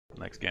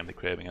Next game the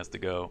Craving has to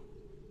go.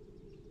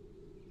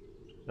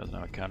 Doesn't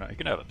have a counter. He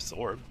can have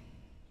Absorb.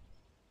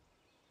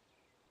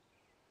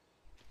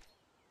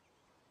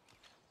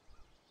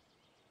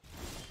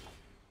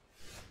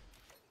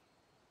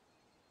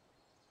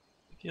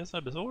 He has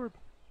Absorb.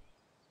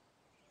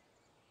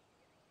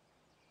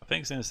 I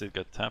think since it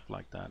got tapped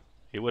like that,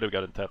 he would have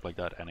gotten tapped like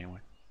that anyway.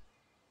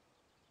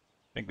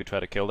 I think we try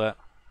to kill that.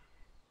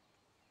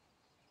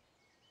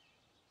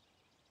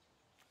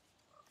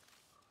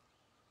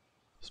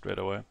 Straight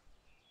away.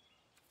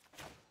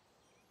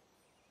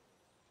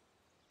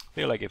 I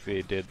feel like if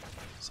he did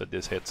set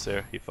this hits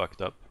there, he fucked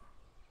up.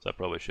 So I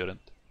probably shouldn't.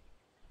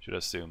 Should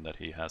assume that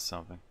he has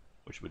something,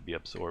 which would be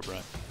Absorb,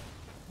 right?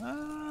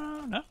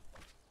 No.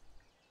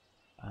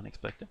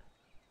 Unexpected.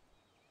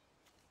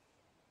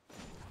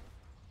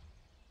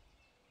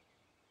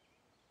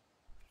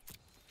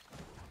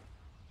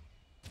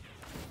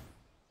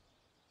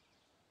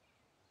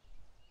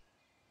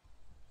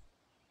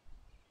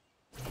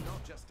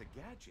 Not just a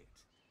gadget,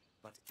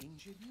 but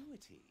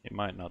ingenuity. He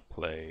might not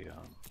play.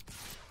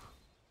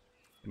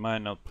 He might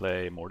not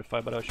play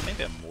Mortify, but I should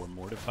maybe have more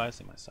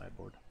Mortifies in my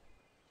sideboard.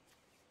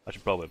 I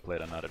should probably play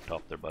another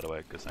top there, by the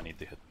way, because I need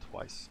to hit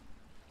twice.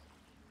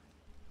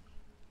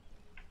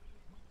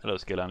 Hello,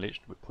 Skill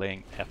Unleashed. We're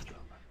playing F-Drum.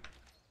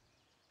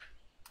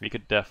 We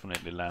could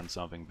definitely land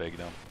something big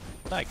though,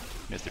 like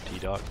Mr.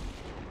 T-Dog.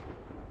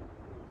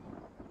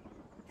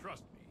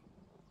 Trust me,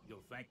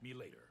 you'll thank me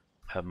later.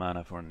 Have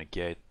mana for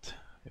negate.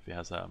 If he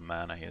has a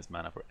mana, he has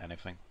mana for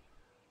anything.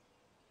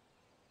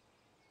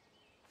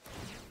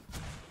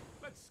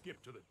 Let's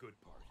skip to the good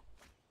part.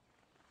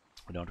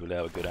 We don't really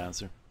have a good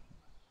answer,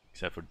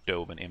 except for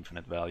Dove and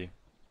infinite value.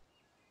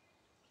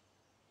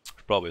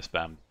 Should probably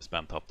spam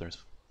top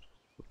theirs.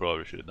 We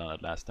probably should have done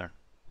it last turn,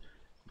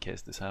 in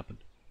case this happened.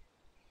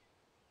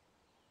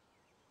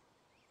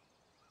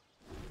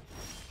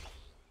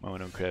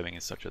 Momentum Craving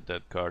is such a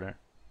dead card here.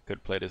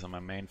 Could play this on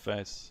my main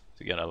phase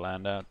to get a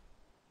land out.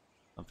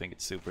 Don't think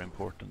it's super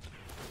important.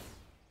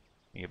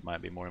 I think it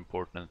might be more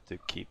important to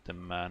keep the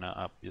mana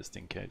up just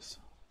in case.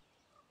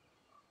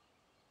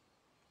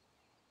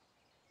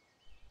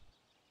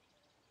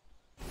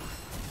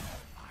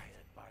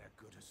 Fired by a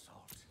good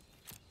assault.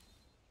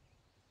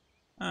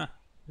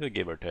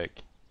 Give or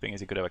take. Thing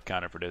is, he could have a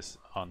counter for this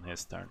on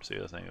his turn, so he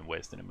doesn't even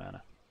waste any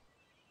mana.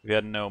 If he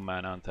had no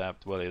mana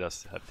untapped, well, he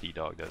does have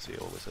T-Dog, does he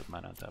always has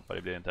mana untapped, but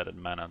if he didn't have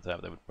mana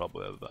untapped, they would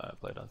probably have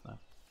played us now.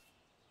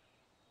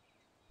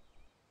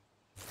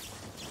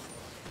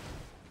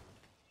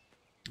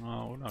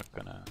 Oh, we're not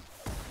gonna...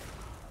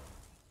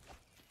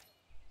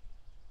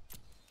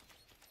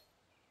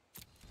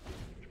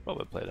 Should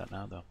probably play that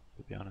now though,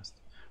 to be honest.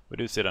 We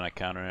do sit on a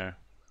counter here.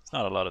 It's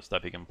not a lot of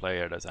stuff he can play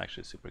here that's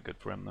actually super good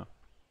for him though,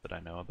 that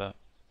I know about.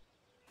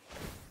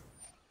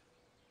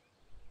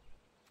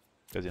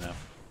 Because you know,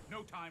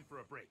 no time for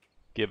a break.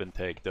 Give and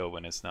take though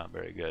when it's not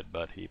very good,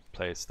 but he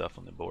plays stuff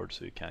on the board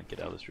so you can't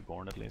get Alice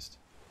Reborn at least.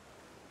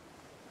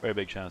 Very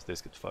big chance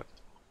this gets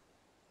fucked.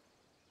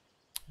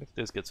 If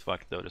this gets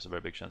fucked though, there's a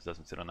very big chance it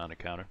doesn't sit on another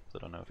counter, so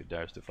I don't know if he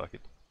dares to fuck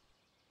it.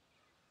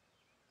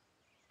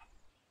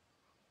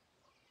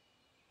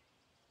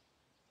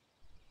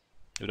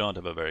 We don't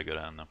have a very good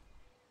hand though.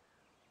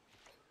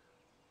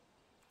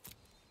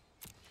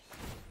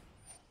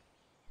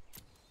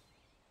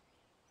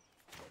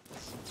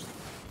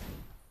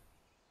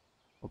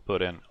 We'll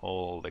put in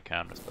all the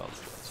counter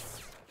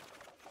spells.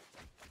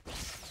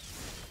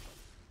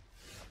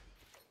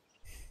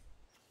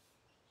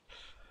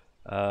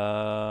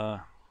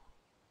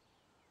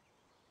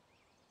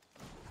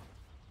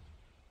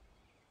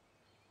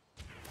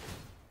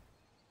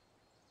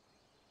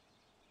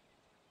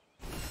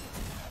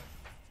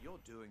 You're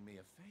doing me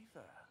a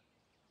favor.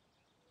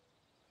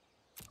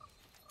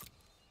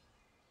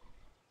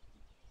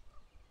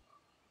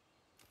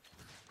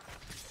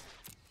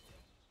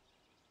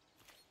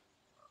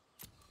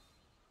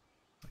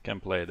 I can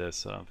play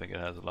this, I don't think it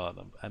has a lot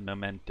of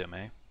momentum,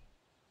 eh?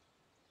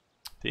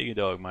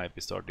 T-Dog might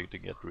be starting to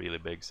get really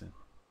big soon.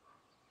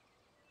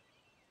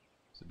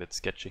 It's a bit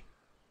sketchy.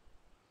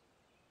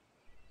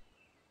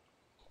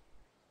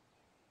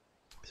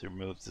 If he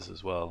removes this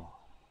as well,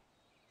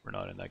 we're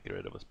not in that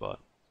great of a spot.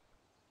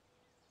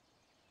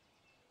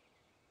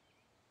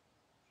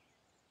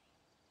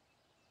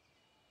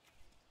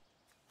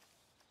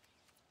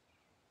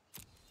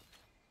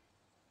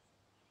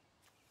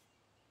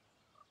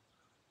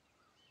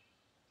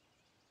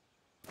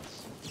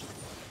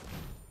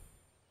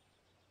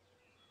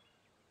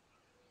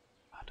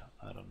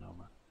 I don't know,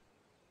 man.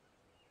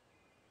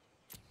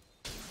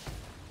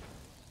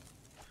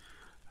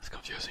 That's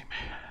confusing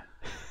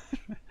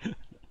me.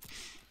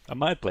 I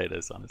might play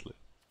this, honestly.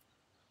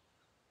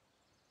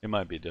 It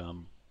might be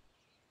dumb.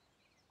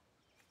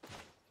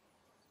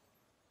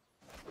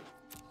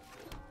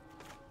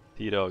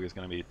 T-Dog is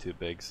gonna be too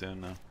big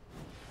soon now.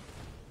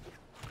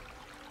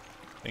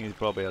 I think he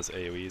probably has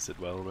AoEs as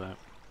well, right?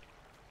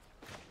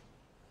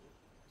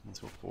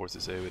 This will force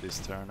his AoE this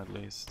turn at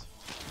least.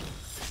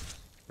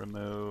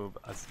 Remove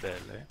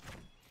Asbele.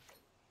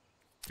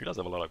 He does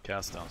have a lot of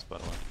cast downs, by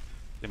the way.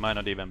 They might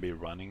not even be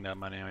running that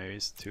many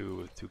AoEs,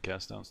 two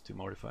cast downs, 2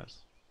 mortifies.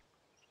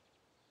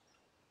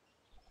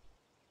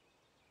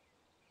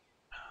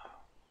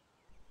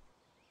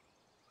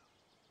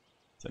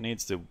 So it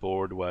needs to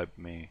board wipe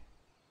me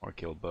or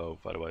kill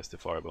both, otherwise the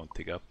fire won't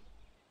tick up.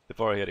 The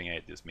fire hitting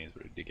 8 just means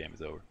the game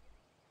is over.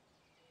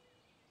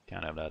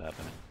 Can't have that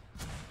happening.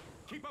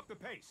 Keep up the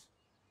pace.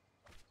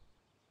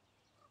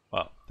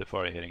 Well, the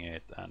fire hitting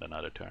 8 and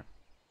another turn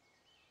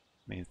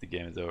means the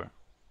game is over.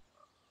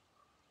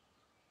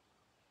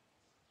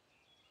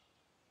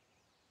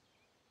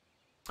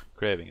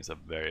 Craving is a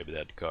very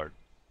dead card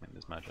in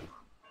this matchup.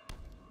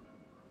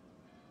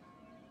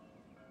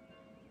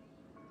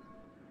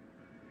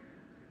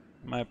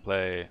 I might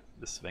play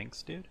the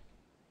Sphinx, dude.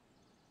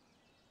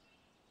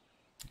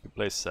 You can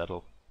play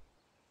Settle.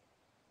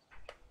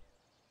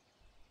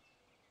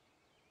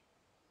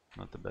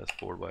 Not the best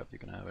board wipe you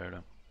can have here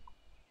though.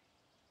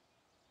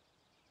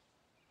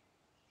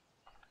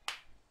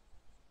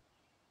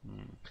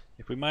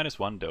 If we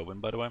 -1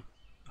 Dovin, by the way,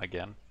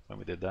 again, when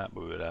we did that,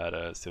 we would have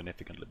had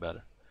significantly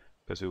better.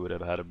 Because we would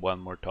have had one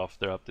more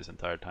Tofter up this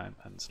entire time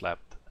and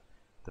slapped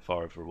the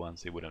Far for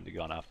once. He wouldn't have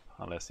gone up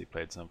unless he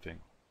played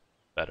something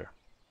better.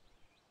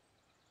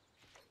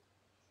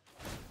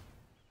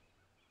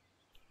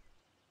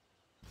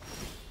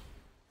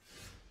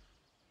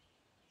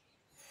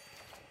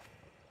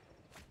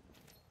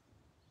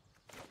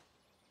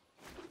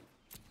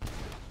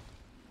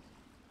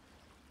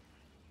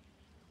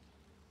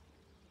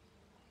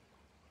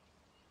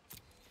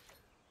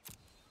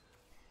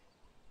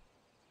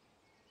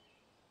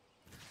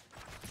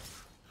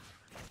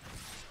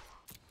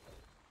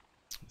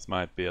 This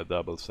might be a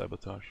double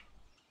sabotage.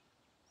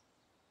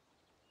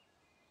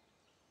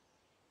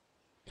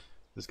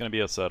 There's gonna be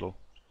a settle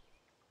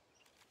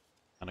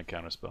and a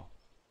counterspell.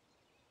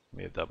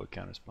 We have double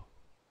counterspell.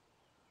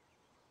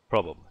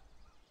 Probably.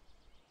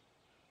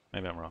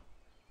 Maybe I'm wrong.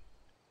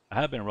 I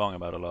have been wrong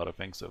about a lot of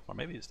things so far.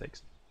 Maybe it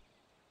takes.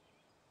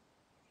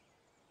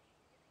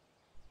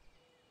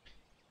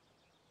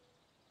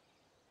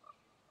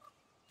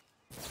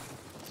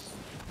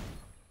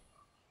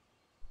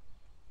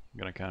 I'm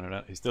gonna counter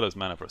that. He still has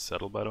mana for a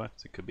settle, by the way,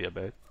 so it could be a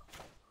bait.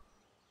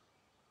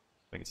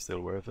 I think it's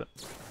still worth it.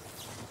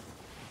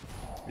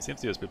 He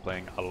seems to just be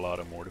playing a lot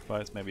of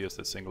mortifies, maybe just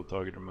a single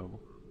target removal.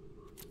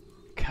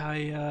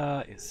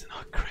 Kaya is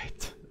not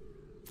great.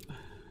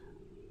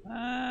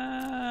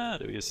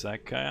 Do we just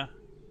sack Kaya?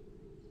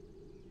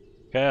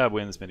 Kaya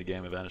wins me the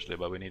game eventually,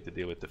 but we need to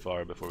deal with the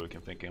fire before we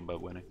can think about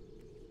winning.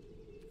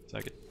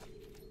 Sack it.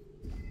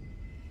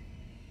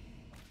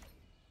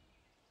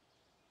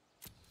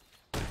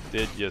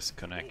 Did just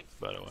connect,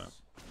 by the way.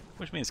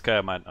 Which means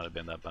Kaya might not have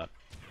been that bad.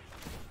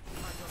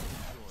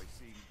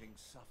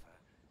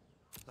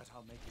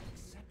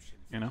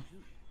 You know?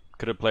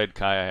 Could have played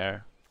Kaya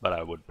here, but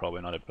I would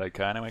probably not have played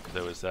Kaya anyway, because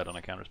I was set on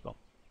a counterspell.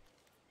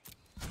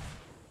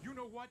 You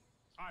know what?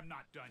 I'm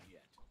not done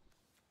yet.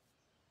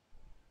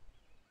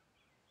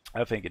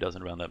 I think he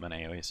doesn't run that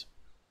many AoEs.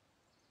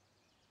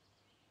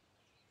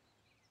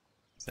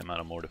 It's the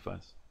amount of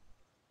mortifies.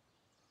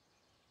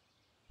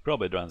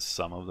 Probably runs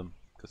some of them,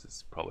 because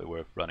it's probably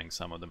worth running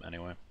some of them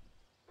anyway.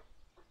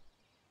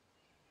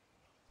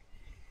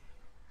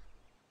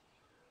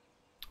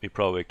 We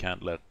probably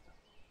can't let,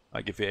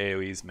 like if he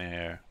AoEs me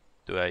here,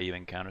 do I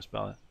even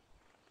counterspell it?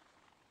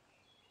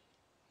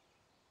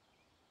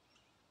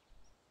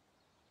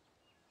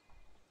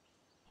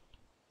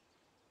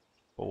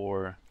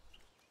 Or,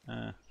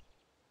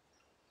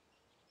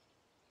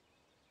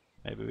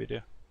 maybe we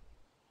do.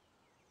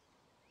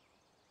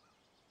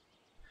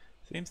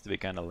 Seems to be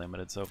kind of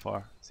limited so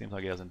far. Seems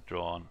like he hasn't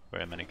drawn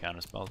very many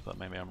counterspells, but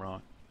maybe I'm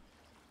wrong.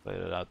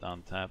 Played it out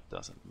untapped,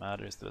 doesn't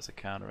matter. Still has a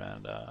counter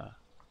and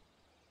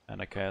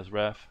a Chaos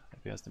Wrath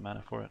if he has the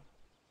mana for it.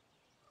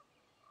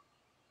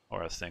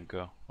 Or a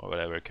Cinco, or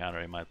whatever counter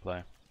he might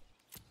play.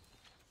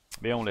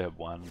 We only have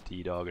one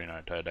T-Dogger in our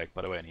entire deck,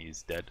 by the way, and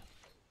he's dead.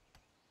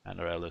 And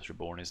our Eldest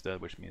Reborn is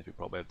dead, which means we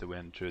probably have to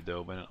win through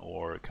Dovin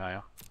or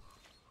Kaya.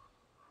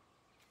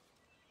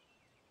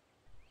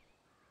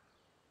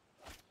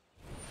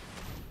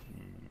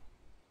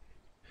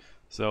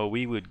 So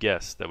we would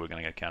guess that we're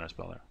gonna get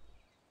counterspeller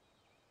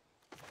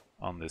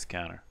on this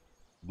counter,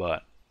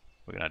 but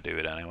we're gonna do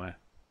it anyway.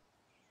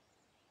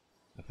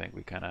 I think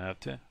we kinda have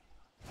to.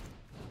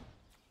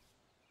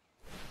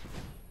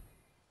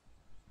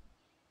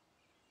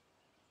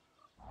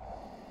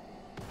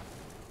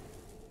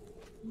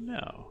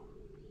 No.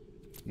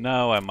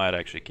 No, I might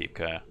actually keep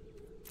Kaya.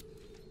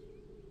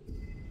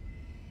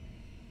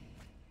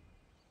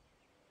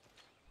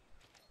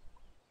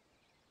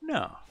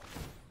 No.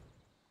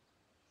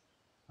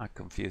 That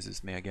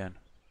confuses me again.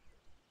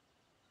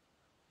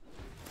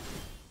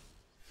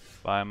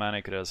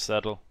 Biomanic could have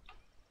settle.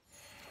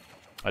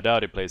 I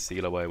doubt he plays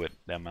Seal Away with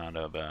the amount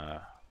of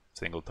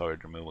single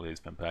target removal he's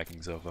been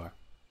packing so far.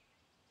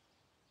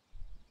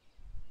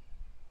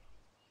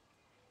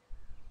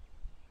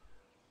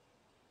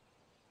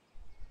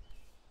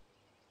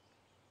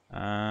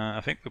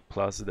 I think we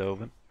plus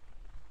Dovin.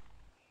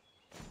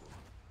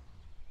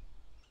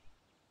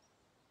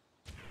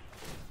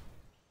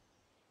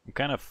 I'm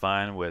kind of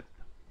fine with.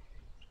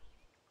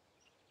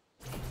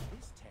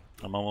 This tech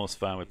I'm almost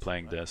fine with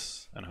playing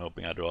this and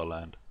hoping I draw a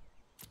land.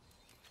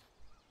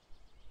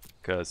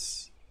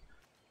 Because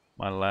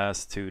my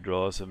last 2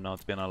 draws have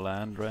not been a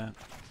land, right?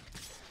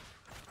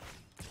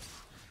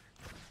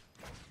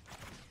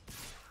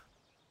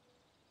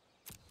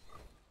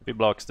 If he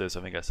blocks this,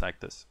 I think I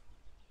sack this.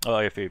 Oh,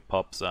 if he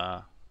pops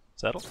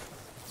settle.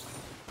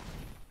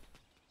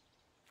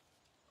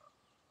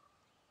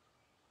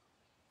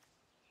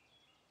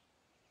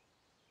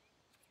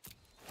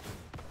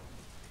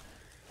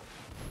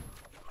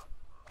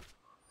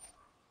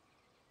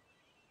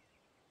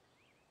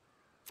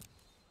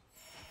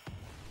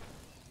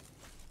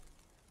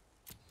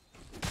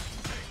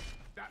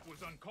 That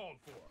was uncalled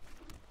for.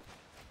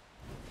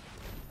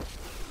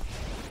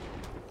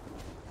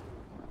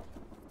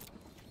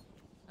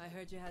 I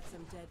heard you had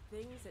some dead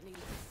things that needed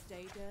to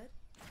stay dead.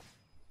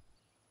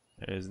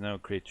 There is no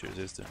creatures,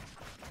 is there?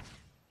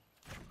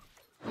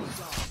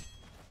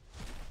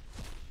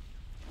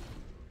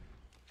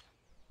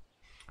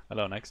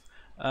 Hello, next.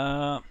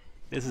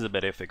 This is a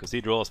bit iffy because he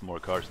draws more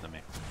cards than me.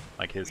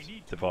 Like his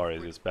Tefari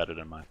is just better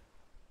than mine.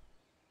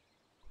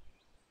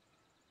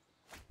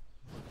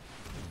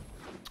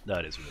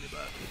 That is really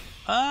bad.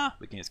 Ah!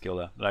 We can just kill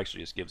that. It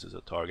actually just gives us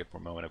a target for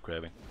Moment of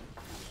Craving.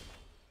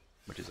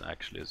 Which is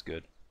actually as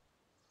good.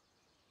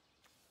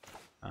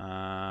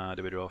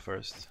 Do we draw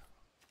first?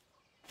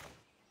 I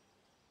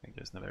think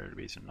there's no very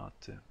reason not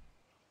to.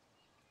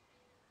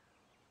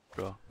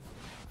 Draw.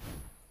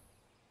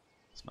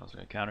 Smells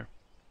like a counter.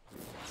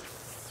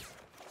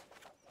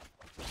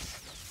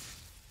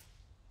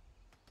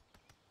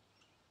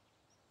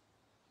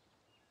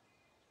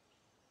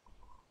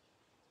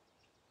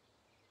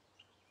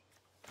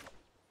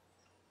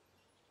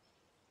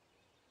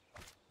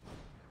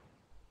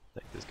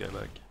 Take this guy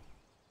back.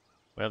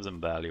 We have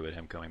some value with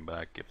him coming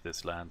back if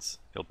this lands.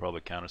 He'll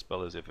probably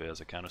counterspell us if he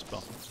has a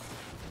counterspell.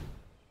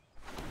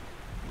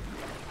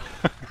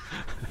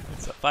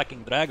 It's a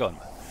fucking dragon!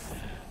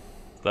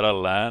 Is that a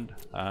land?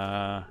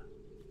 What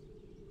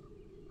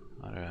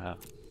do I have?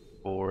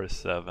 4,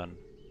 7,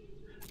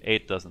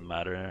 8 doesn't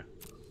matter here.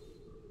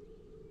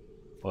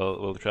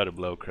 Well, we'll try to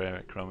blow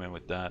Chromium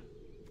with that.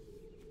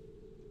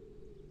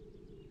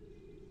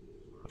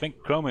 I think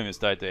Chromium is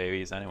tied to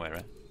AoEs anyway,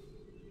 right?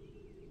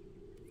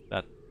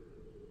 That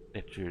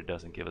literally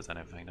doesn't give us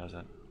anything, does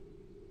it?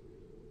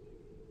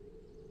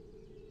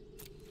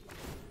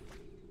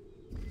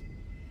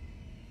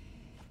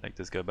 Take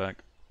this guy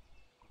back.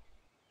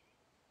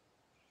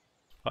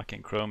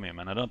 Fucking Chromium,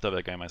 and I don't have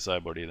that guy in my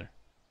sideboard either.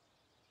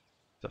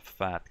 It's a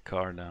fat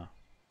card now.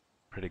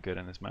 Pretty good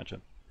in this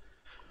matchup.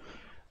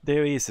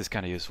 DOEs is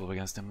kind of useful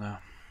against him though,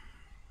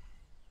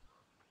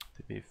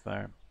 to be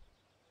fair.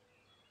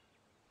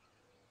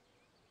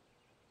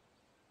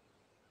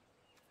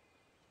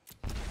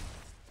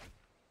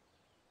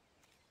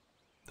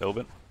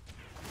 Tobin.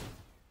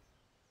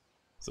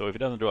 So if he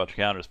doesn't draw a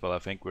counterspell, I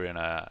think we're in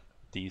a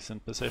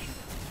decent position.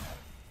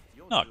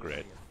 Not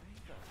great.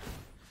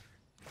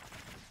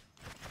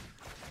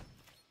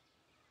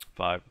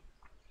 5.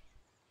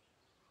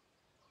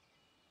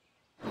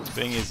 The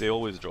thing is, he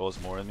always draws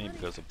more than me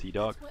because of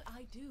T-Dog, What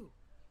I do.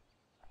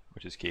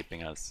 which is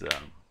keeping us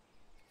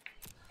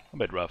a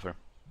bit rougher.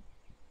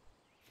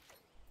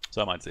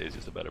 So I might say he's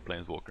just a better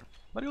planeswalker,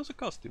 but he also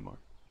costs 2 more.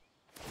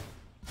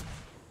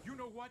 You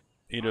know what?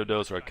 Either of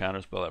those are a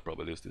counterspell, I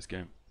probably lose this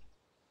game.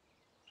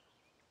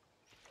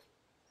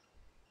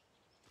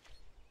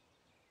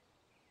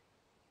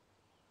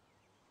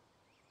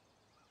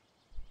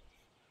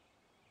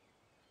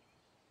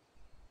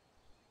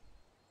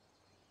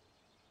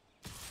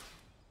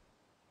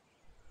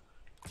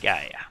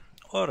 Gaia,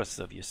 Horus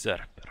of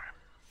Usurper.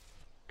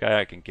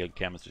 Gaia can kill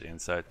Chemistry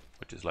Insight,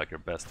 which is like her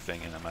best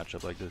thing in a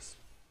matchup like this.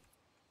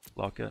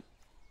 Block it.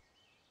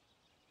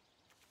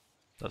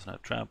 Doesn't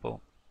have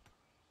trample.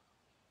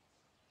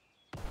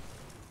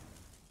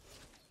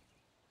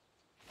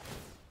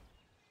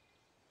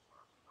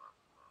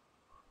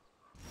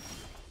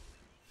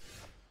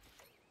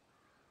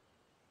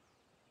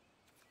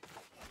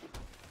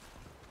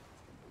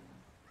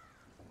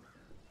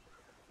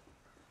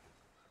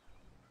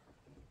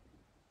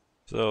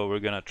 So we're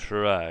gonna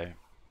try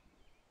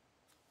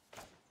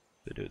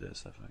to do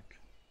this, I think.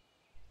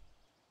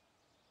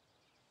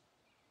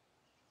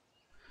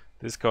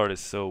 This card is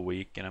so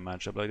weak in a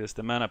matchup like this.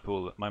 The mana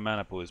pool, my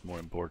mana pool is more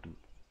important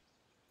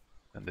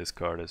than this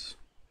card is.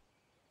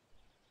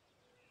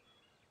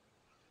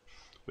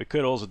 We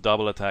could also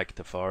double attack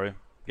Tefari,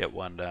 get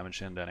 1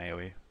 damage in, then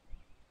AoE.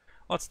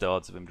 What's the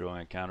odds of him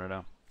drawing a counter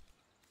though?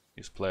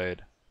 He's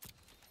played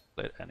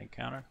any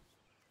counter?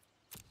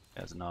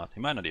 He has not. He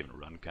might not even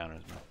run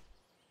counters now.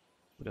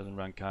 He doesn't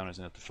run counters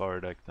in the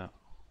Tefari deck though.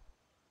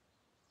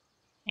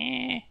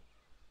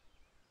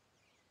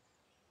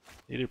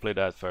 Either play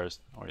that first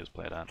or just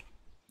play that.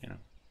 You know.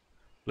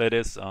 Play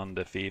this on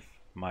the thief,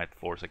 might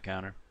force a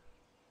counter.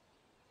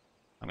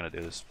 I'm gonna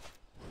do this.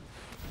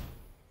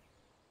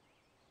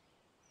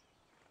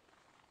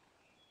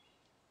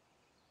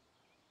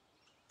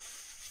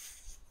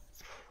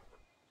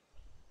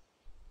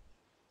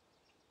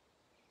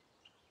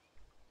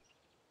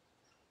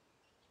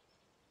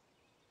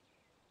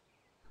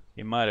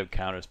 He might have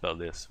counterspelled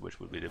this, which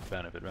would be the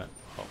benefit, right?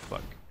 Oh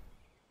fuck.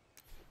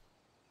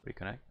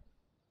 Reconnect.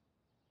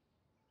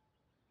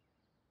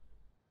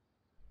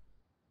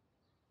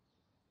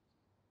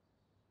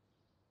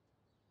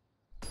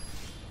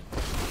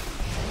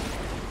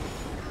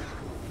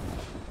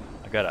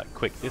 I got a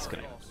quick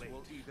disconnect.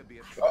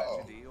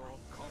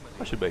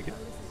 I should make it.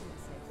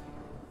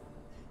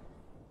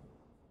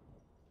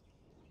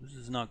 This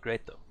is not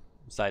great though.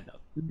 Side note,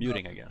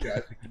 muting again. Yeah,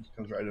 it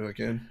comes right back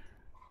in.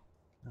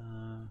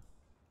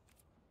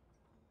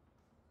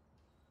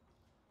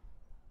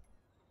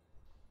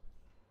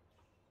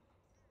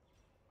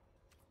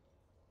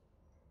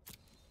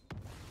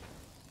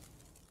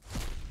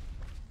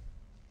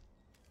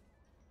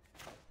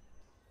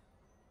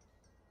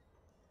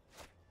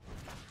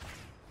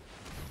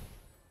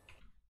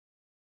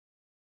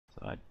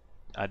 So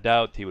I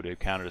doubt he would have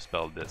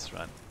counterspelled this,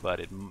 right? But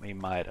he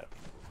might have.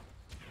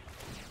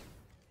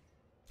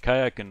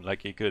 Kaya can,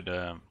 like, he could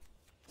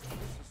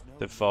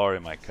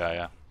Defari my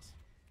Kaya.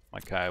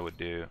 My Kaya would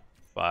do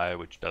 5,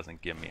 which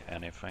doesn't give me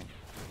anything.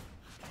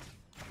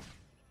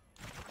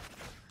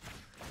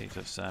 Piece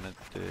of Sanity.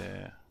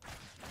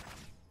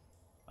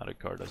 Other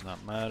card does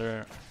not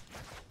matter.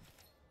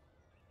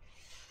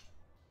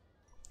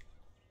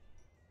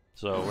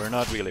 So we're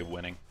not really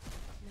winning.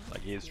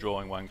 Like, he's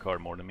drawing 1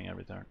 card more than me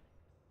every turn.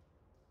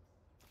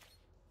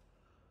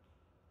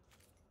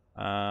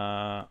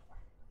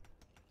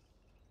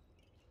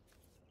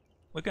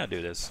 We're gonna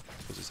do this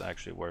because it's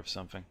actually worth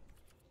something.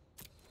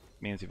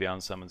 Means if he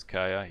unsummons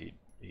Kaya,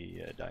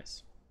 he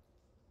dies.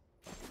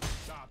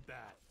 Stop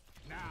that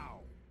now.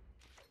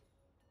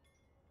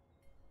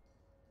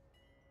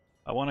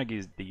 I want to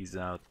get these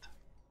out.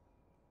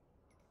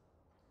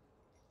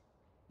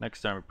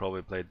 Next time we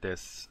probably play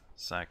this,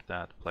 sack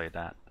that, play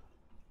that.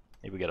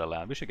 Maybe we get a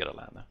land. We should get a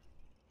land now.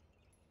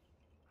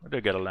 We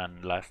did get a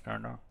land last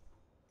turn though.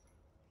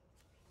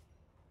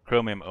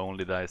 Chromium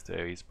only dies to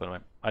AoEs, by the way.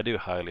 I do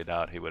highly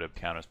doubt he would have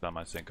counterspelled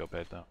my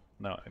Syncopate though.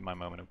 No, in my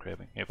moment of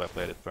craving, if I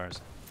played it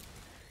first.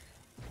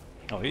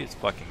 Oh, he's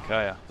fucking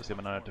Kaya. Does he have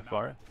another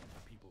Tefari?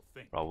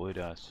 Probably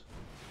does.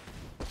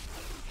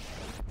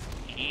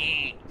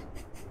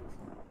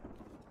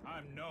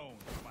 I'm known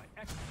for my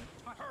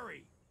excellent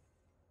hurry.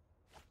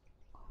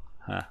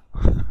 Huh.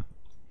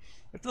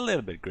 It's a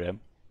little bit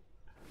grim.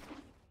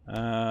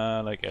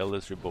 Like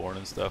Eldest Reborn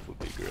and stuff would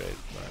be great,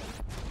 but...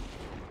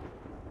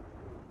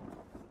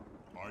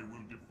 I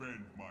will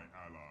defend my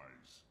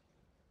allies.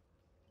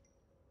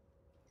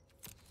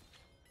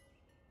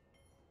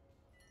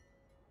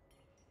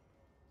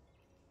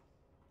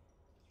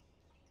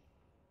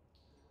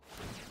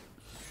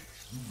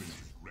 You may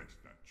regret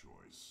that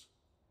choice.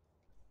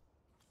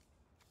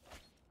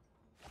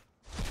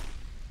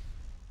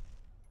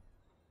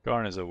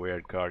 Garn is a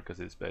weird card because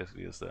it's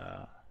basically just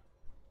a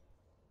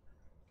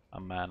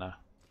mana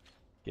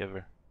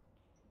giver.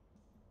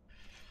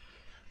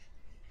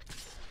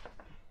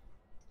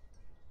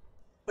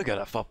 We got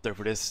a fop there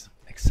for this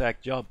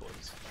exact job,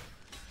 boys.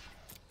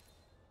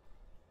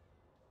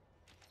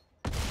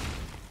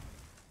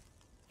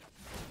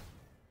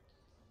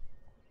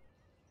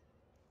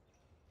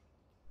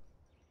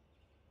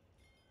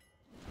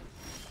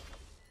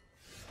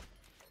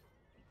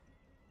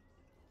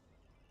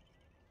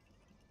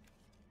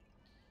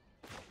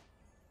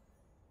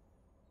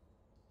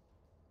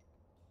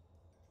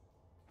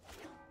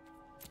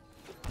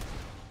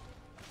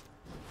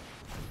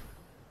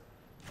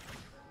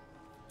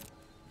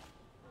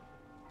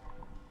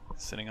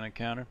 Sitting on a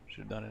counter.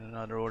 Should have done it in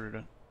another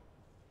order.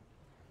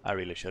 I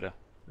really should have.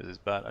 This is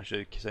bad. I should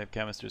have saved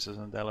Chemistry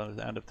Sandella at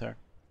the end of turn.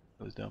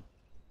 It was dumb.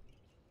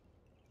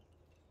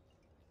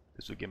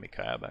 This would give me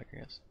Kaya back, I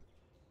guess.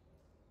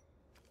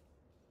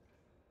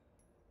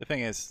 The thing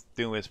is,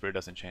 Doom Whisperer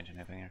doesn't change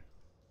anything here.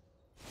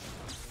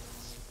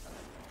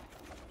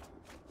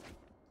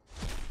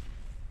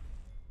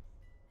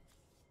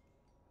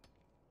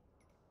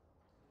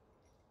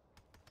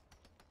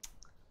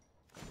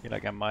 Feel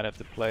like I might have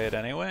to play it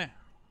anyway.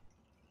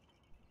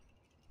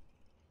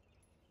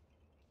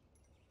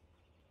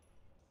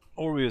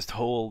 Or we just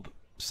hold,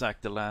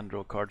 sack the land,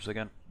 draw cards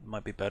again.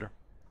 Might be better.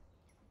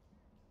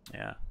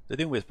 Yeah, the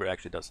Doom Whisperer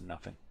actually does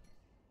nothing.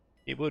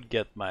 He would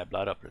get my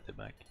Blood Operative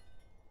back.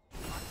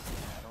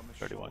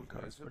 31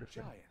 cards for the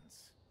free.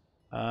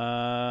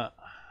 Yeah,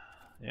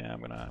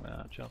 I'm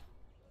gonna chill.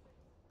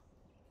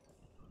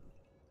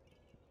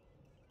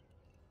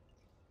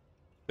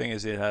 Thing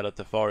is, he had a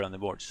Tefari on the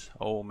boards.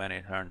 Oh,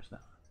 many turns now.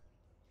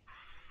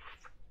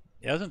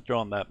 He hasn't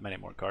drawn that many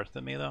more cards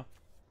than me though.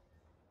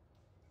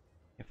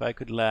 If I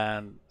could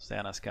land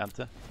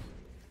Senascante.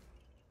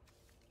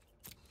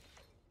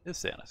 This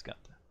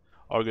Senascante.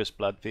 Argus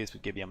Blood Feast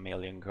would give you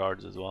 1,000,000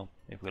 cards as well,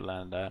 if we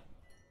land that.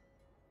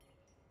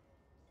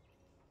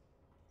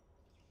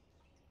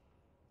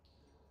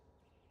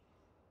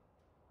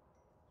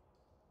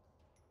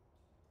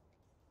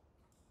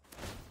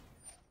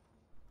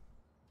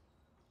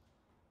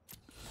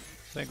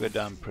 I think we've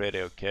done pretty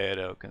okay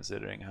though,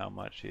 considering how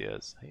much he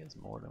has. He has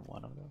more than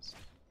one of those.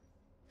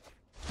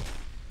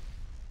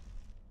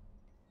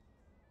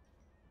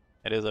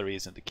 It is a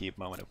reason to keep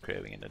Moment of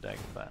Craving in the deck,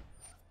 but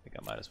I think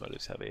I might as well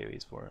just have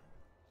AoEs for it.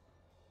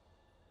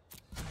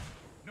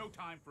 No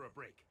time for a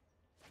break.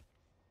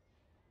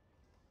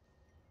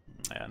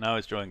 Yeah, now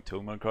it's drawing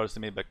 2 more cards to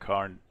me, but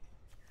Karn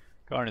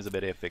is a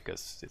bit iffy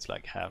because it's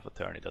like half a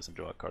turn he doesn't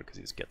draw a card because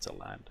he just gets a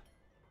land.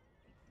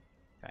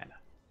 Kinda.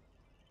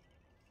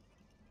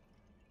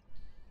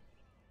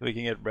 We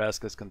can get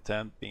Braska's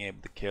Contempt, being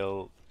able to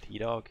kill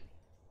T-Dog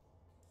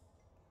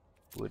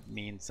would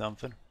mean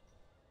something.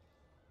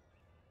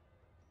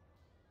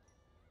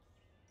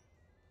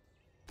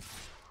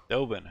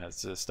 Dovin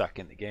has stuck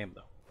in the game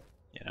though,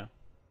 you know?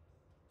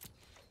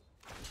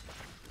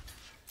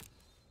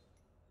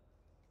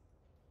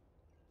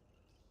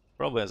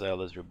 Probably has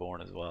Eldest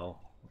Reborn as well,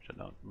 which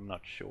I'm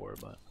not sure,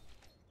 but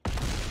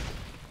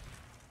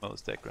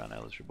most deck run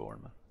Eldest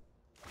Reborn, man.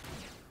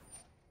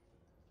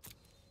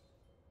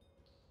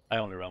 I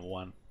only run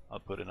one. I'll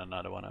put in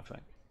another one, I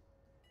think.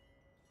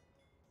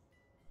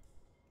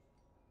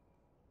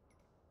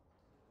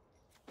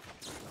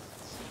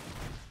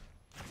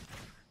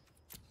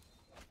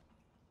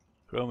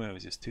 Chromium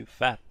is just too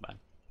fat, man.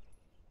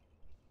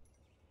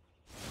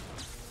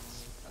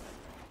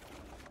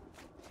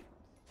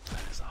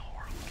 That is a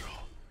horrible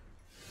draw.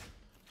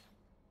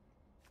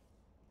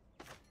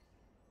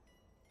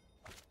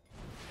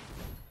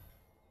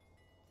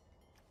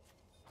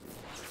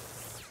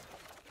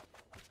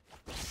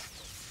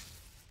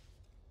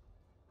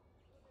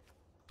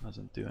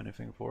 Doesn't do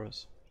anything for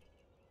us.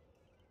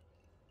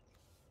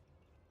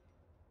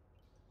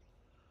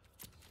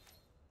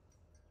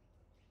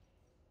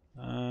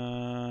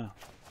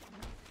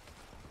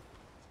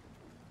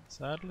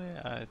 Sadly,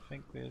 I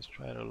think we just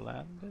try to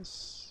land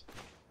this.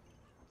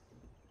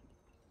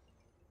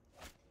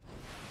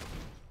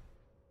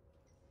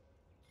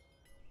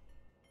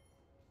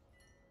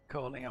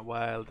 Calling a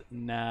wild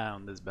nah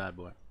on this bad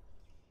boy.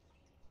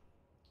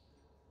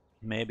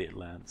 Maybe it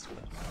lands,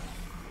 but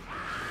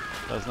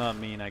does not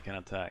mean I can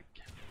attack.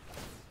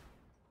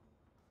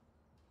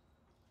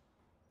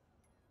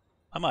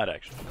 I might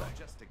actually attack. Not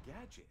just a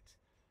gadget,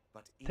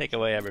 but Take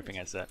away everything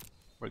I said.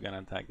 We're gonna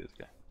attack this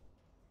guy.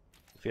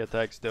 If he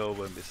attacks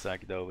Dovin, we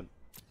sack Dovin,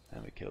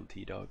 and we kill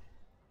T-Dog.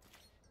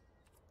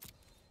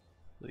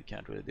 We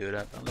can't really do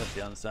that unless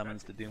he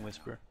unsummons the Doom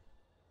Whisperer.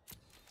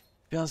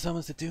 If he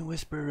unsummons the Doom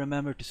Whisperer,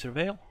 remember to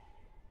surveil.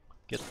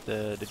 Get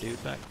the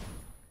dude back.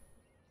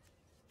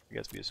 I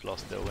guess we just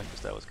lost Dovin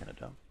because that was kinda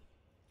dumb.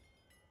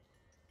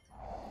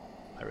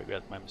 I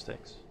regret my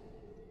mistakes.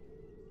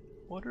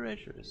 Water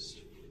Razor is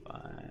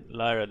fine.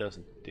 Lyra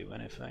doesn't do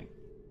anything.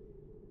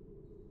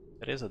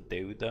 It is a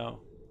dude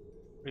though.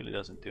 Really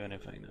doesn't do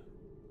anything though.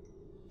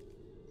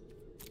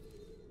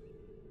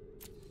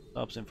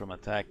 Stops him from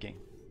attacking.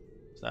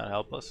 Does that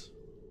help us?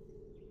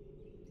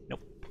 Nope.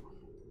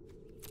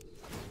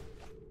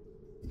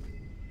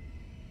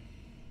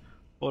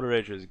 Water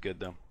Razor is good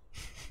though.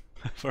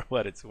 For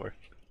what it's worth.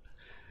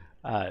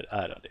 I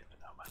don't even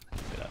know, man.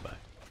 Did I buy?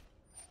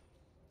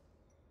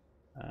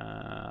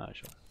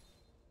 Sure.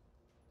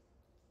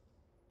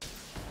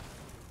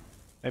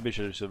 Maybe I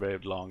should have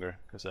survived longer,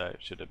 because I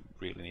should have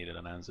really needed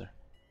an answer.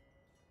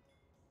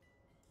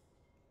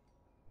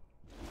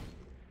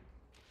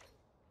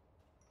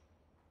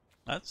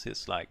 That's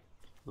his, like,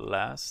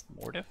 last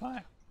Mortify?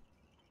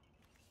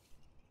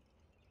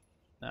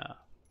 Nah,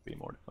 3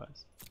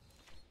 Mortifies.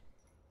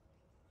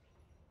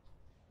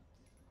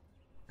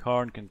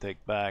 Karn can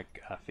take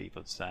back a Thief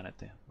of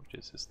Sanity, which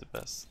is just the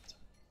best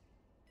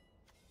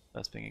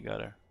thing he got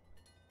there.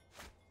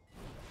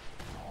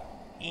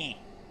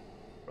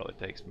 Probably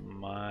takes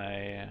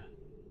my...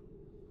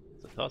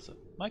 It's a toss-up.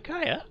 My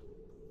Kaya?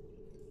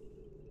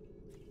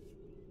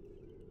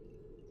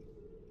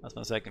 That's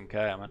my second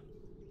Kaya, man.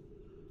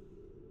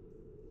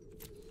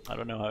 I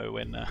don't know how we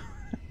win now.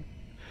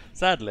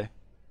 Sadly.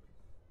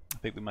 I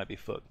think we might be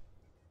fucked.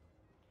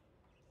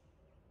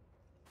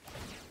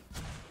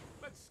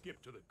 Let's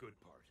skip to the good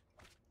part.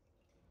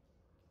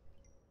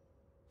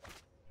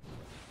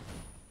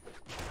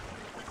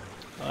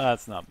 Well,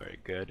 that's not very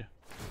good.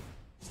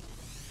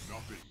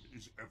 Nothing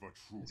is ever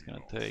true. He's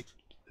gonna take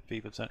the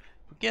Thief of Sanity.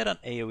 Forget an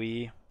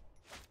AoE.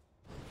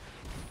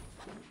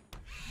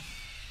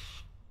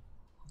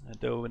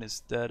 Dovin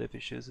is dead if he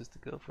chooses to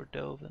go for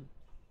Dovin.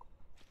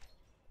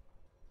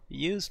 He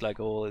used like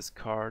all his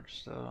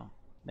cards, so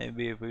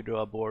maybe if we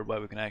draw a board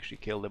where we can actually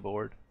kill the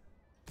board.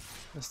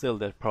 There's still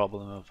that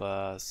problem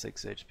of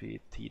 6 HP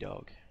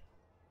T-Dog.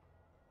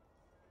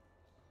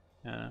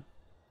 Yeah.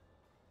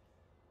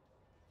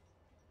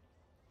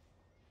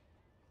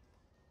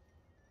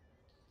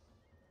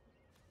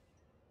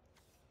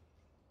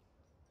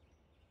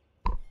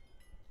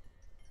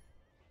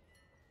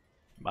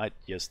 Might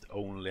just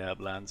only have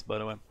lands, by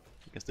the way.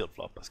 You can still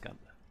flop us, can't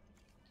they?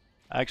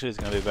 Actually, it's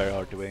gonna be very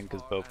hard to win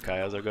because both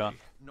Kayas are gone.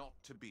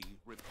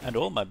 And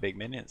all my big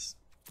minions.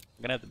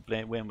 I'm gonna have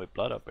to win with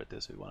Blood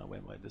Operators if we wanna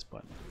win at this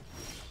point.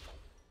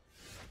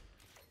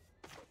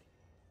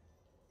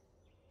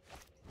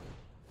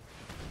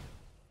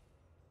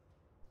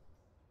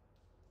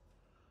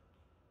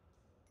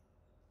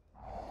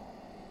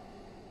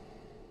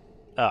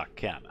 Oh,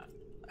 come on.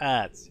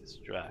 That's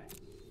just dry.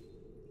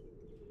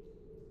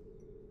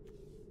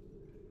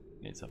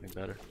 Need something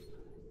better.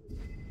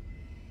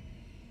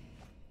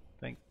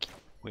 Think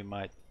we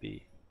might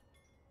be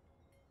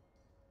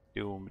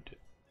doomed.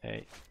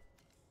 Hey.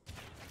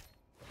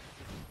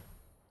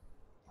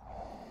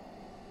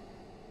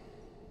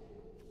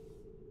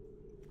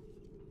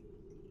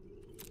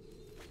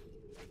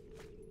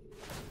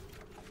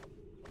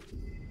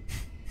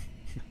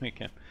 we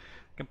can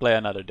play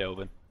another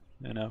Dovin,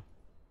 you know.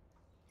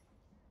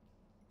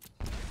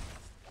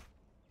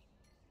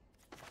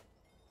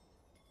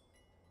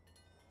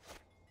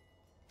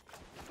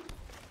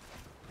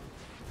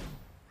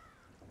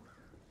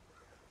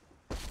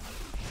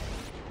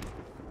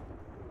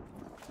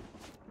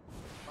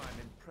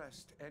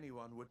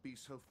 Anyone would be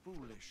so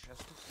foolish as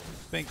to I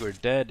think we're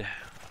dead.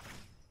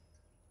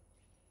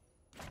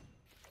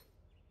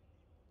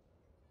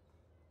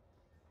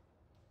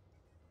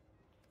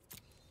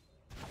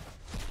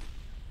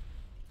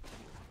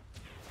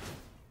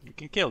 You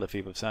can kill the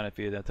Thief of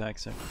Sanity that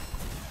attacks him.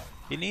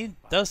 He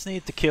does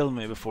need to kill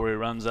me before he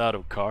runs out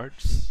of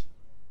cards.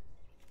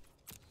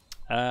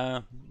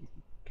 Can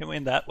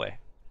win that way.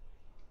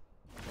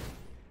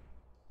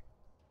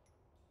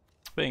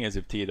 Thing is,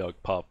 if T-Dog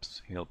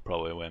pops, he'll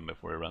probably win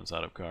before he runs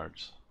out of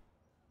cards.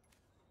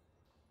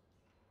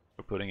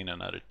 We're putting in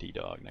another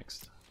T-Dog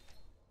next.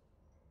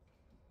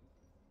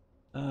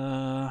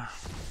 That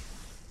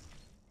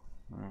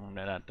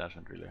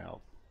doesn't really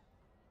help.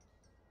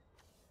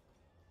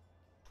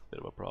 Bit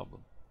of a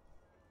problem.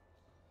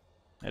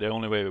 And the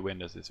only way we win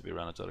this is if we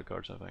run out of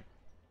cards, I think.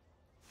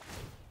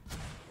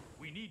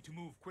 We need to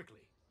move quickly.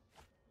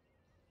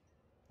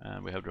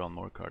 And we have drawn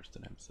more cards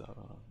than him, so,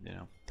 you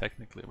know,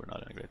 technically we're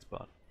not in a great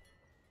spot.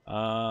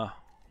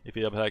 If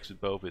he attacks with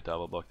both, we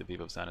double block the Thief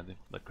of Sanity.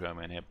 Let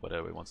Chromium hit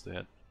whatever he wants to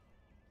hit.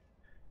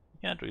 You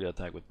can't really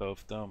attack with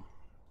both, though.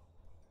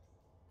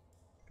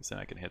 Because then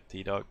I can hit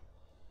T-Dog.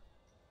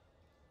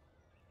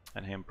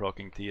 And him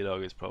proccing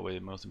T-Dog is probably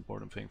the most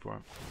important thing for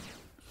him.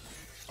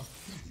 A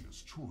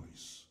curious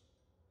choice.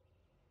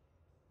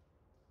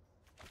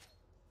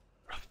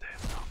 Rough day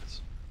at the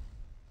office.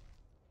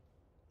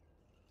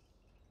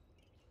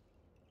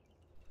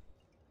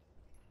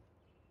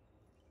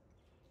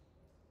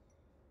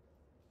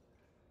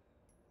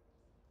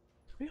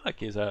 I feel like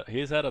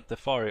he's had up the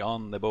Teferi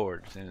on the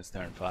board since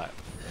turn 5.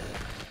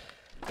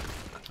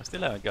 I still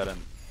haven't got him.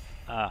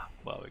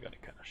 Well, we got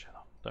it kind of shit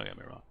on. Don't get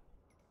me wrong.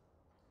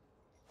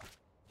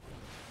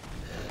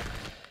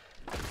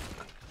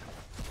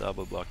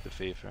 Double block the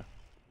FIFA.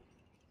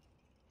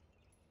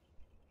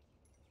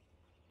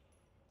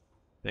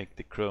 Take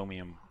the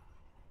Chromium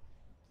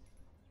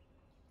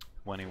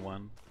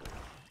 21.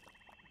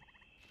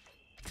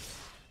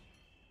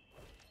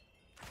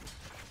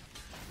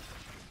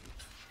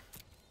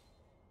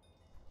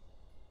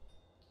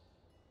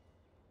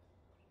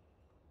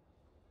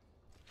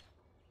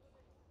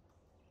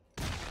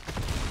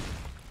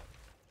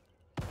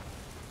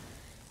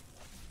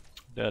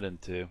 Dead in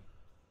 2.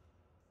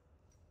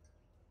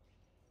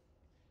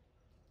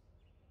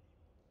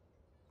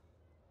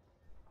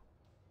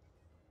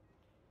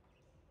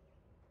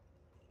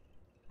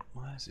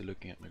 Why is he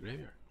looking at my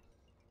graveyard?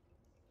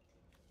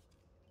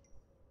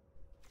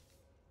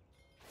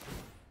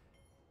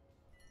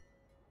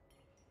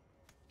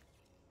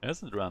 He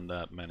hasn't run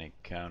that many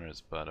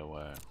counters, by the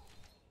way.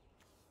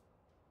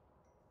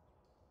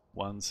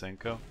 1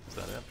 Senko, is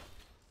that it?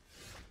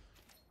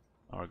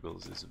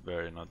 Argles is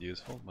very not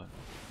useful, but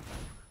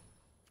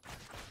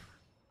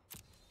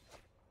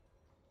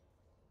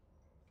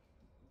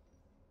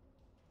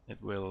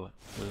it will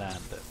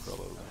land it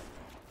probably.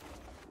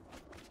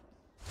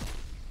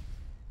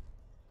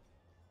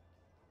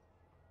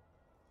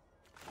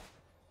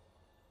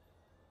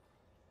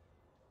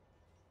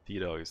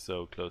 T-Dog is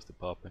so close to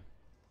popping.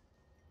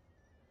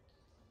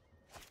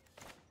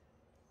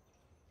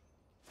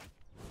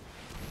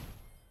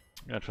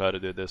 I'm gonna try to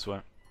do it this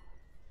way.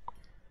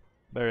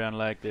 Very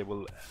unlikely it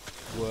will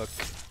work,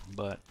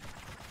 but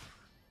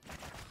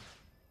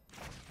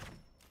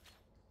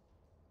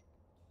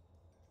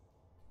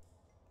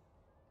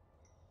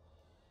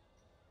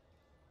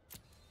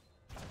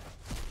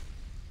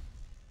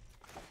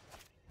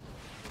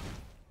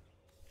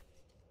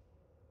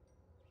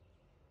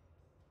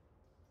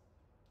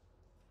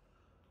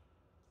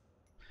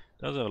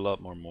does have a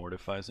lot more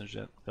mortifies and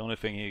shit. The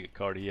only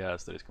card he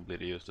has that is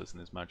completely useless in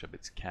this matchup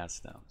is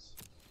cast downs.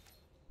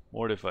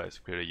 Mortify is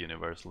pretty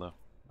universal though,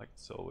 like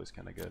it's always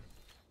kinda good.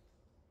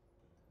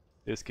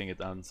 This can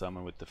get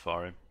unsummoned with the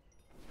Teferi.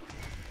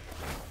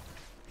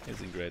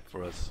 Isn't great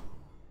for us.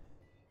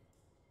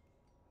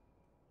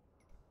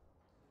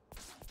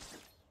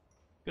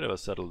 Could have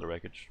settled the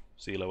wreckage.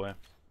 Seal away.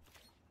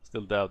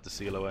 Still doubt the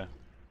seal away.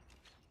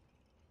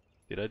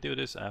 Did I do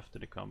this after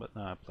the combat?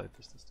 No, I played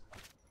this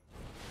time.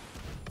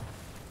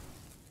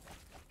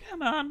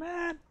 Come on,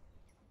 man!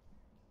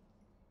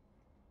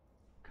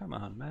 Come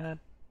on, man.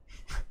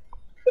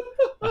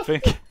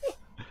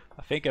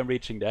 I think I'm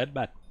reaching the end,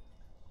 man.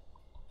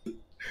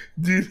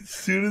 Dude,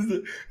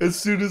 as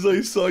soon as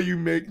I saw you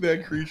make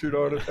that creature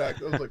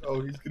artifact, I was like,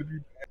 oh, he's gonna be.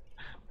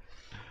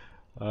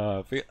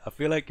 I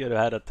feel like you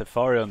had a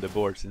Tefari on the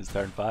board since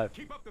turn 5.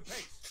 Keep up the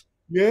pace.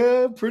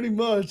 Yeah, pretty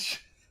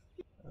much.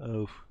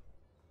 Oh.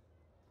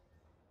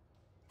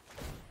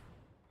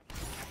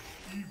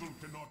 Evil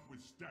cannot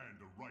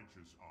withstand a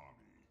righteous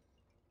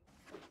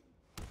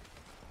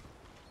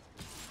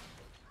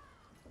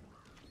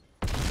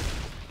army.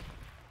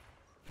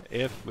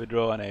 If we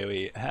draw an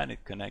AoE and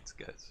it connects,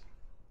 guys,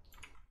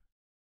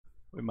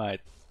 we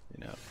might, you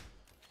know,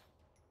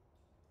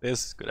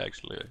 this could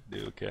actually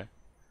do okay.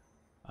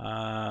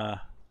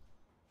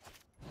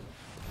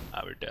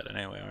 We're dead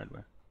anyway, aren't we?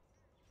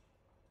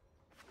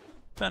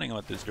 Depending on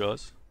what this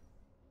draws.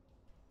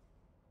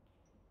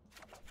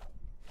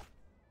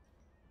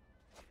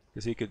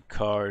 Because he could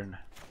Karn.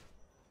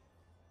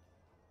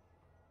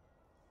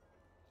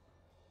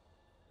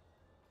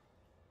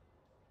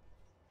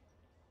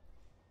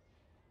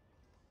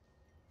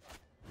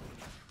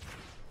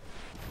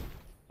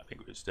 I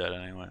think we're just dead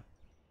anyway.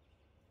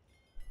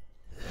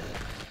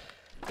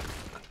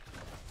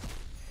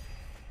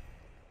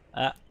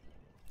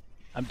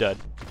 I'm done.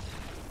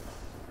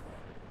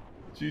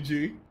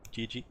 GG.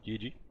 GG,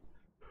 GG.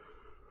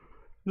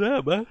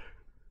 Yeah, man.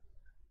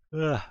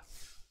 I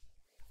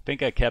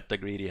think I kept a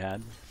greedy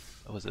hand.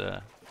 I was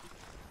got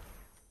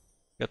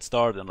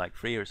starved in like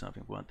 3 or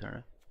something for one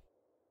turn.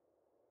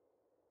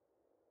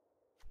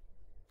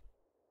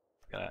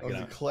 That was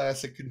a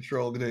classic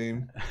control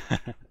game.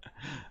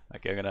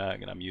 Okay, I'm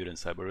gonna mute and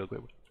cyber real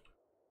quick.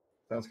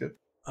 Sounds good.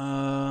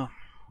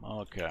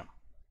 Okay.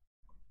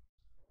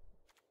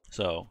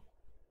 So,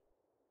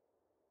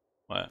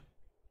 what?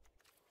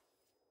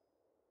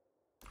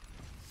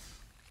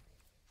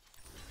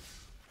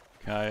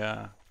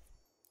 Kaya,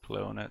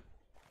 clone it.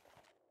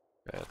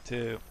 Kaya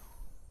 2.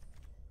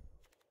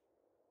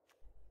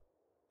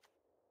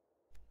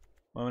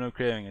 Moment of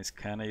Craving is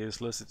kinda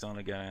useless, it's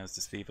only going against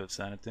the thief of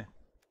sanity.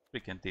 We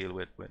can deal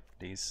with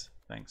these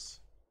things.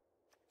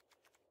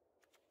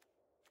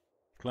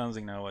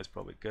 Cleansing now is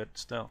probably good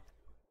still.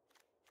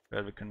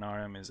 Red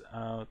Canarium is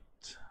out.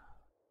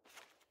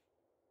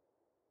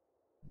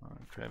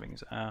 Moment of Craving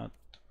is out.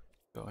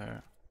 Go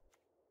here.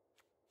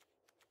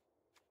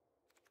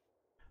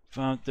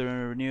 Fountain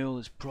Renewal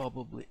is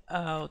probably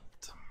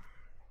out.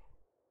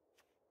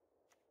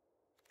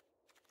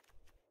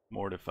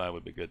 Mortify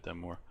would be good then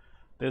more.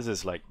 This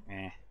is like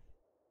eh.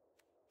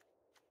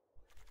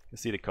 You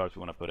see the cards we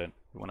want to put in.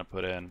 We want to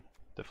put in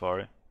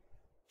Tefari.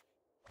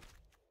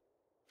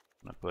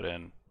 I'm gonna put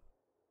in.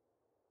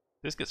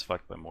 This gets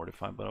fucked by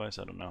Mortify by the way,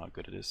 so I don't know how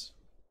good it is.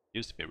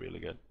 Used to be really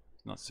good.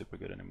 It's not super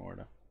good anymore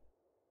though.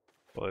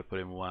 Probably put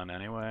in 1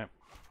 anyway.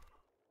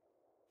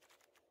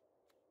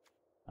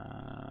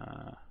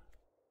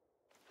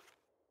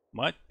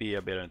 Might be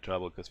a bit in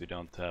trouble because we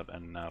don't have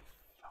enough.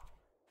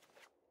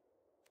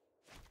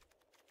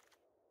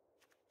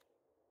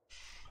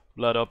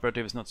 Blood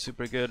Operative is not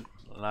super good.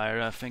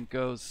 Lyra I think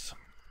goes.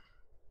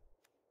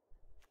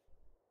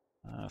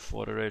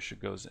 Fodder ratio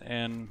goes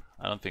in.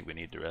 I don't think we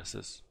need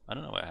duresses. I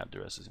don't know why I have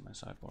duresses in my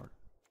sideboard.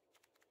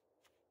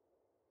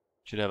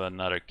 Should have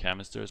another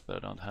Chemisters, but I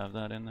don't have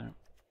that in there.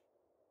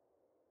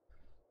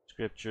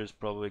 Scriptures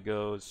probably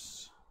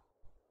goes.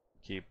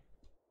 Keep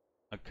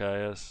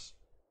Akaias.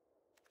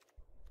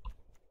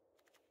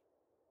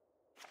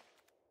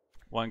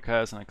 1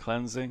 Kaias and a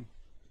Cleansing.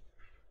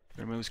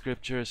 Remove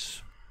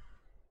Scriptures.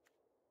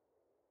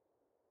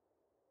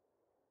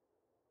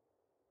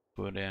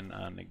 Put in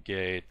a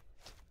Negate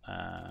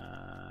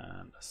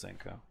and a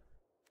Senko.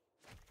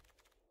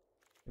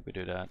 If we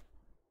do that.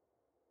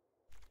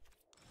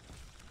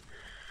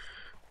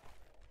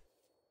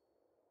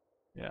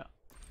 Yeah.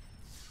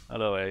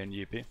 Hello A and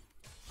GP.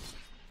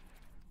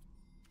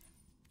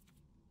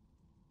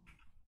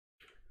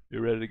 You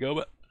ready to go,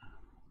 but?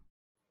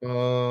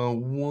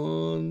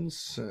 1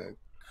 sec.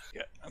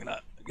 Yeah, I'm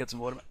gonna get some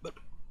water, but.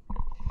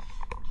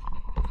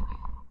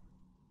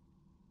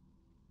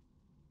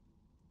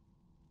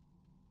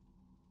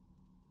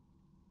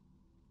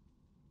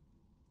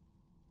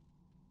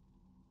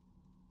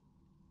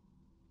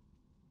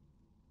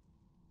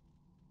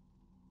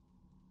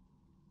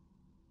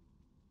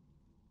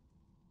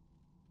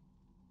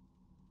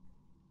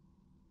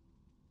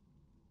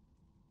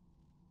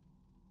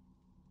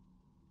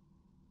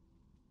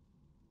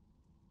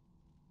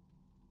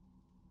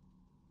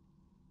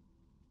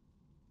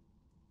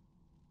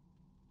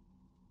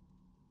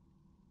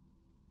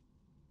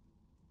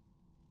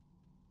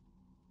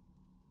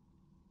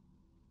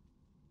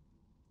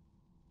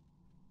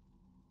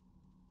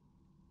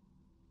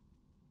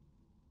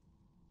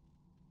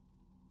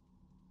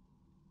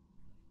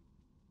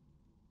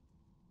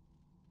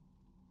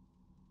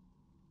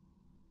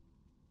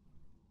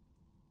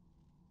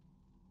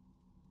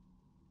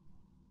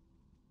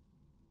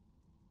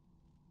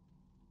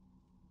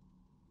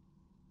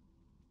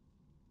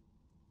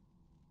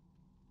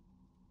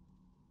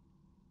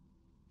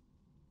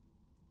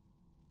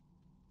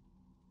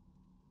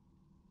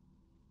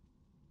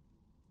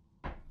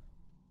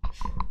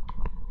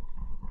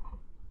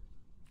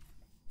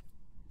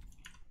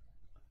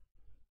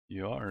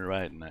 You are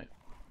right, mate.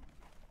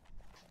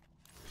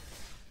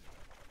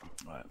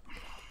 Right.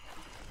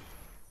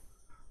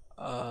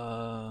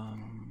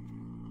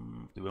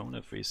 Do we only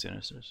have 3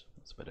 Sinisters?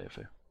 That's a bit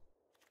iffy.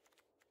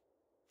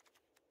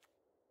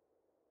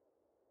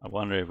 I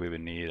wonder if we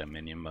would need a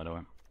minion, by the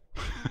way.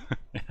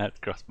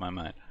 That crossed my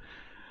mind.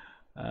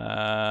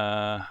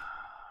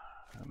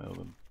 Remove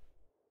him.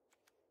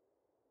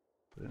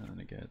 Put it in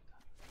again.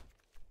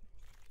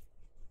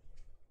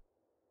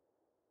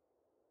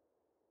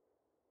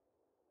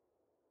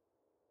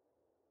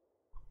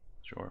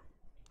 Sure.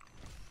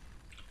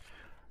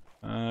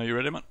 You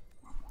ready, man?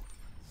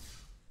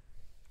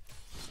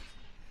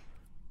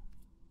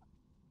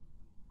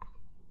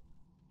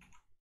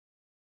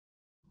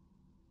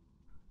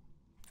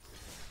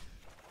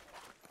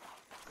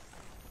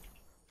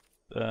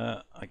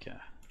 Okay.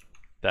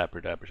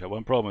 Dapper shot.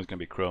 One problem is going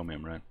to be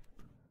chromium, right?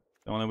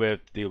 The only way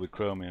to deal with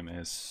chromium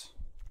is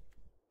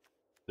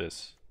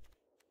this.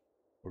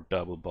 Or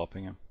double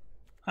bopping him.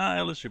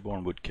 Eldritch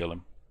Reborn would kill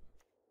him.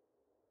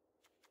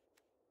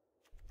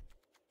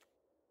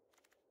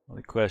 Well,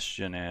 the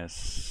question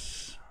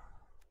is,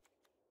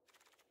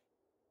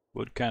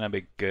 would kind of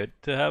be good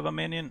to have a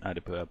minion. I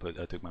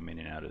took my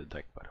minion out of the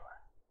deck, by the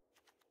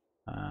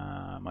way.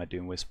 Am I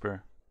doing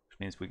Whisper? Which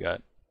means we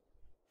got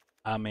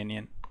a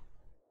minion.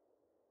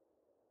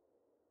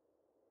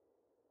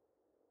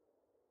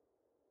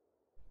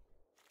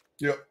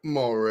 Yep, I'm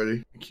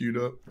already queued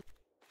up.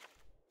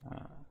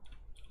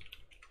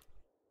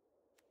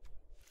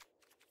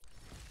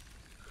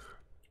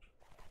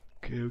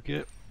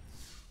 Okay.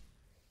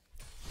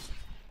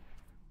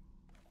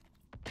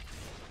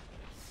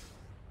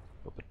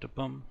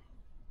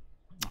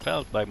 I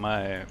felt like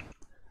my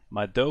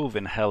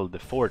Dovin held the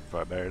fort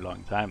for a very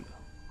long time though.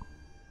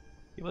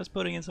 He was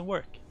putting in some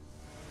work.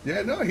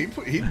 Yeah, no,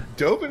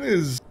 Dovin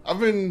is. I've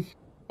been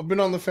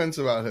on the fence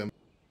about him,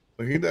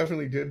 but he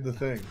definitely did the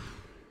thing.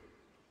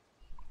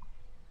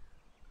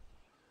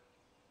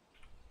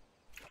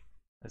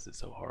 This is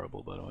so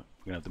horrible, by the way.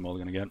 We're gonna have to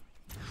mulligan again.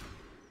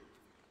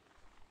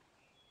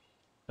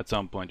 At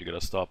some point you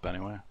gotta stop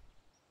anyway.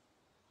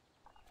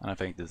 And I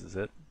think this is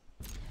it.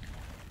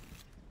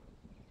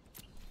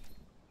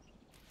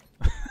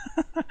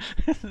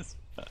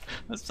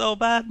 That's so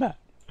bad, man.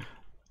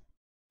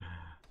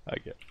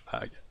 Okay.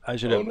 I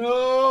should have.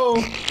 Oh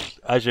no!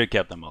 I should have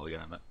kept the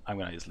mulligan. I'm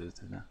gonna just lose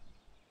this now.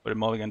 Put a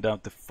mulligan down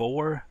to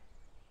 4.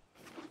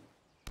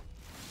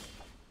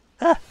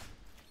 Ah!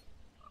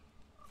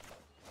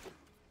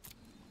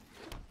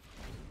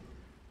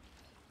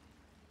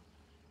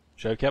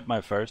 Should I have kept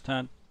my first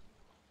hand?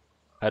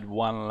 I had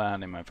 1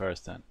 land in my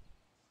first hand.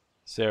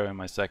 0 in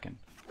my second.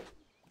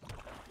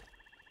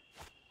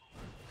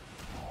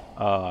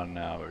 Oh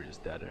no, we're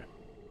just dead here.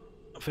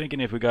 I'm thinking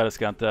if we got a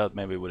Scant out,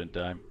 maybe we wouldn't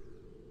die.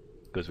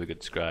 Because we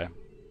could scry.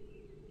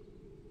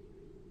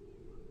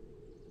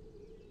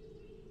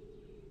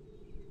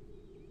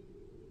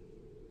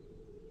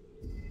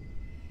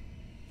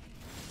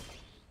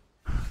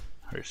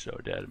 We're so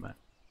dead, man.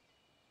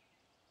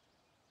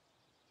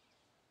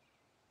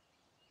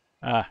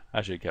 I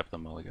should have kept the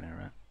mulligan here,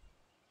 right?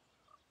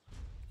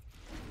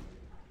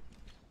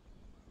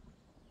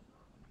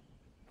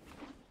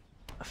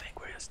 I think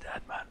we're just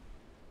dead, man.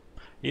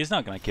 He's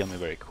not gonna kill me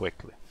very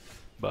quickly,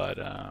 but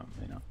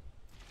you know.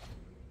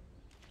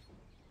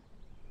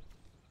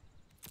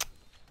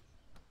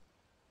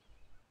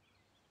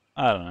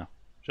 I don't know.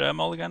 Should I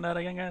mulligan that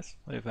again, guys?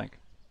 What do you think?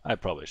 I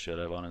probably should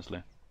have,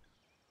 honestly.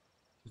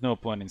 There's no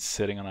point in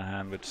sitting on a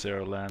hand with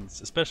 0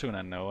 lands, especially when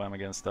I know I'm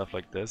against stuff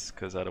like this,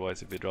 because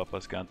otherwise if we drop a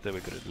Scante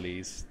we could at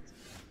least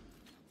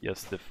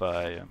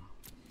justify,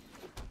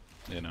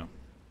 you know.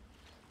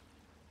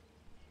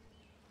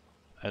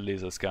 At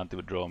least a Scante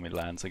would draw me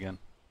lands again.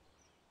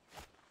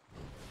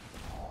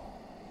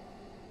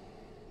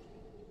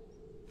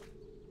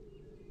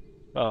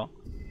 Well,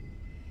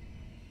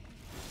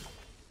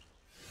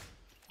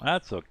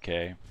 that's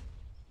okay.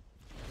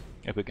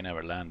 If we can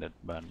ever land it,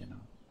 but you know.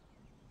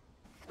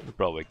 We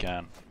probably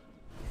can.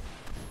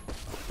 Oh,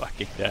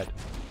 fucking dead.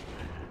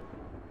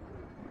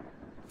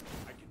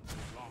 I can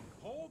move along.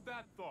 Hold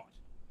that thought.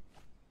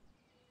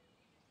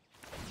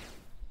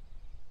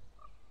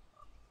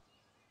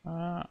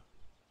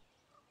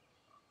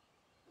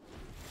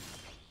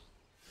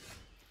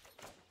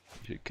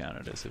 We should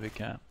counter this if we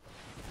can.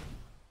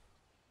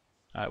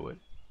 I would.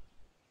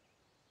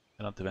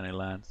 I don't have any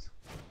lands.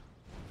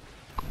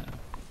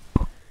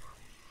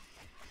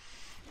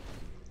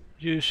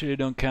 Usually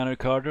don't counter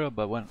card draw,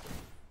 but when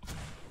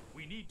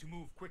We need to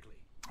move quickly.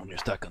 you're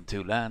stuck on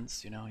 2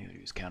 lands, you know, you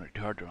use counter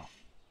card draw.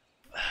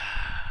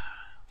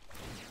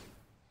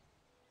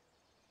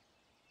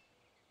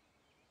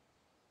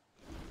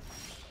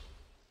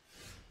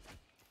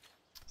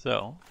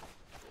 So,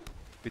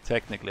 we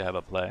technically have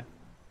a play.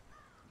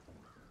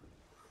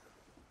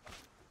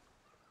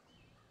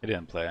 He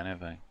didn't play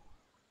anything.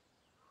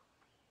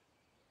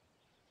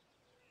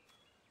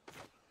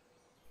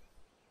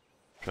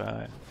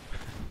 Try.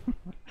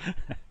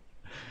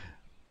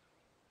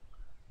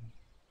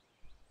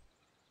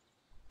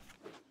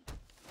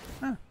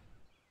 Huh.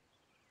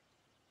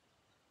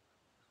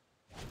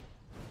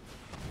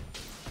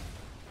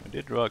 We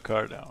did draw a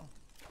card down.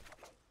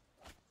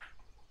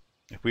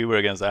 If we were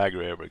against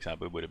aggro here, for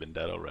example, we would have been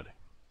dead already.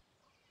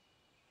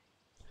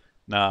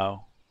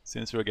 Now,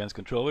 since we're against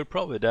control, we're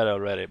probably dead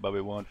already, but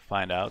we won't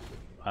find out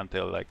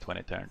until like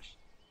 20 turns.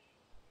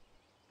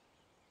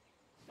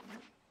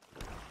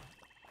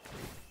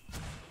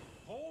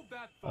 Hold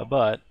that thought.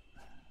 But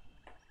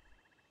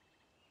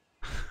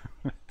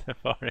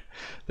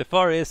the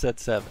far is at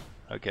 7,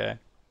 okay?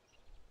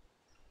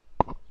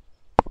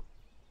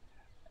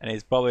 And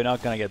he's probably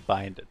not gonna get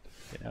binded,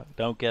 you know,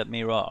 don't get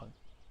me wrong.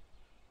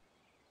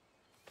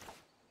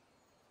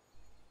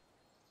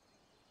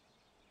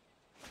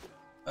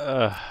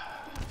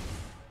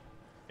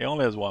 He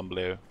only has 1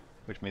 blue,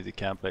 which means he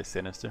can't play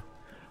Sinister.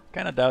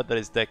 Kinda doubt that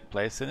his deck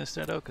plays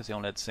Sinister though, because he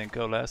only had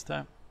Cinco last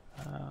time.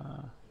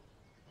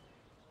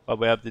 But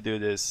we have to do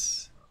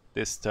this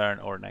turn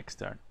or next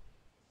turn.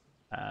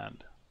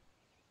 And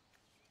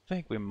I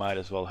think we might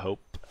as well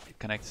hope it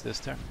connects this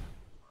turn.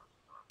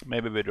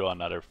 Maybe we draw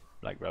another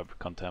like Rub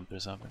Contempt or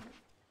something.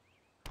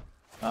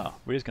 Oh,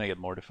 we're just gonna get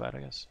mortified, I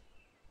guess.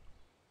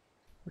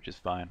 Which is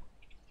fine.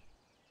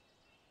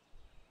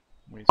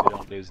 Means we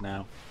don't lose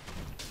now.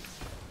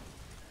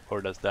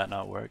 Or does that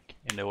not work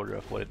in the order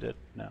of what it did?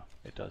 No,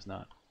 it does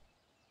not.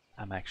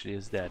 I'm actually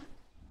is dead.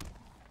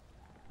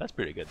 That's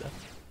pretty good though.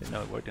 Didn't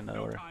know it worked in that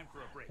order.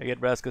 I get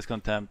Vraska's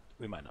Contempt,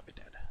 we might not be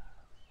dead.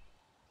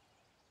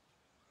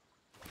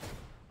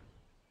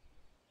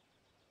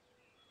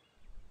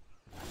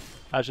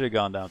 I should have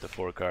gone down to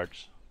 4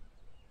 cards.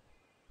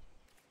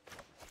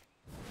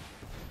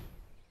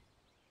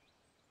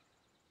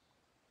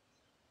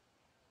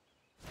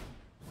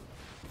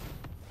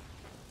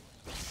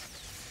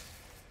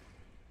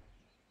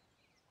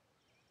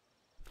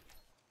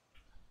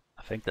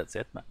 I think that's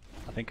it, man.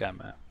 I think I'm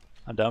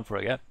done for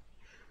again.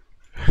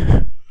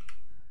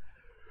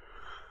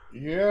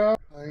 Yeah,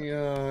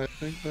 I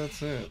think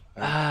that's it.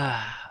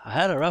 I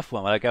had a rough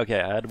one. Like,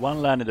 okay, I had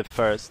 1 land in the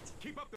first. Keep up